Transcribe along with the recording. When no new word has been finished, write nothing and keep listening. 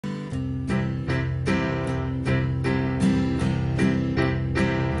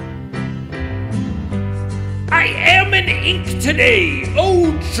I am an ink today,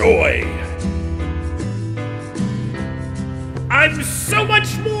 oh joy! I'm so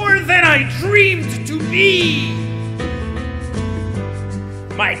much more than I dreamed to be!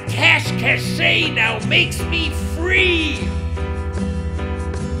 My cash cachet now makes me free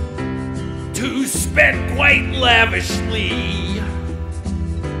to spend quite lavishly,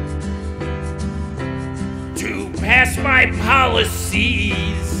 to pass my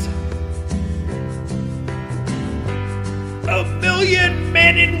policies. 1,000,000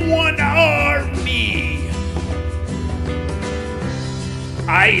 men in one army.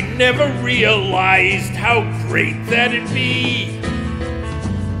 I never realized how great that'd be.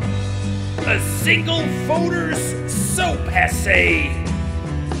 A single voter's so passé,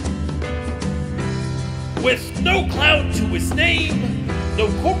 with no clout to his name, no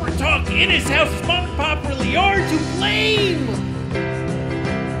corporate talk in his house. His mom and pop really are to blame.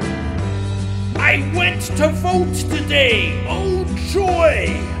 I went to vote today, oh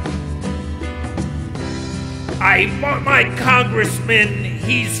joy! I bought my congressman,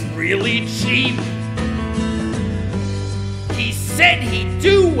 he's really cheap. He said he'd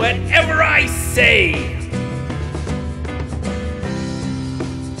do whatever I say.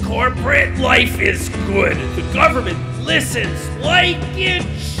 Corporate life is good. The government listens like it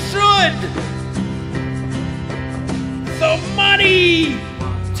should. The money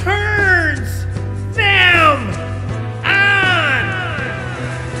turns them on.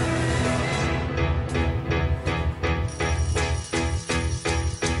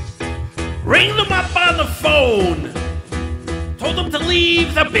 Ring them up on the phone. Told them to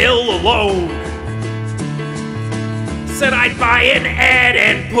leave the bill alone. Said I'd buy an ad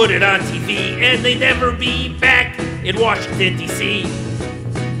and put it on TV, and they'd never be back in Washington, D.C.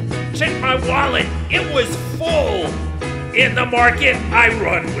 Checked my wallet, it was full. In the market, I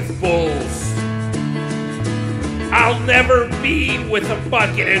run with bulls. I'll never be with a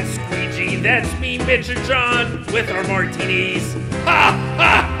bucket and squeegee. That's me, Mitch and John, with our martinis. Ha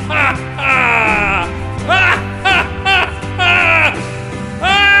ha ha ha! Ha ha ha ha!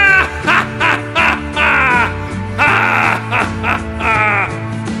 Ha ha ha ha ha! Ha ha ha ha!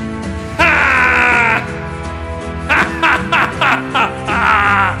 Ha ha ha ha ha!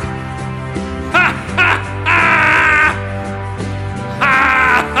 Ha ha ha! Ha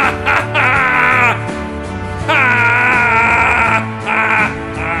ha ha ha!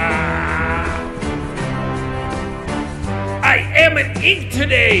 I am an ink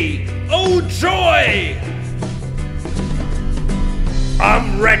today, oh joy!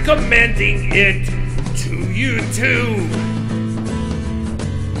 I'm recommending it to you too.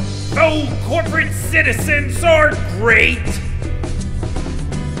 Though corporate citizens are great,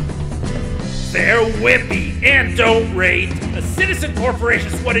 they're whippy and don't rate. A citizen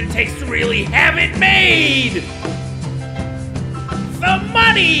corporation's what it takes to really have it made. The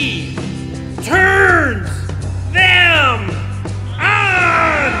money turns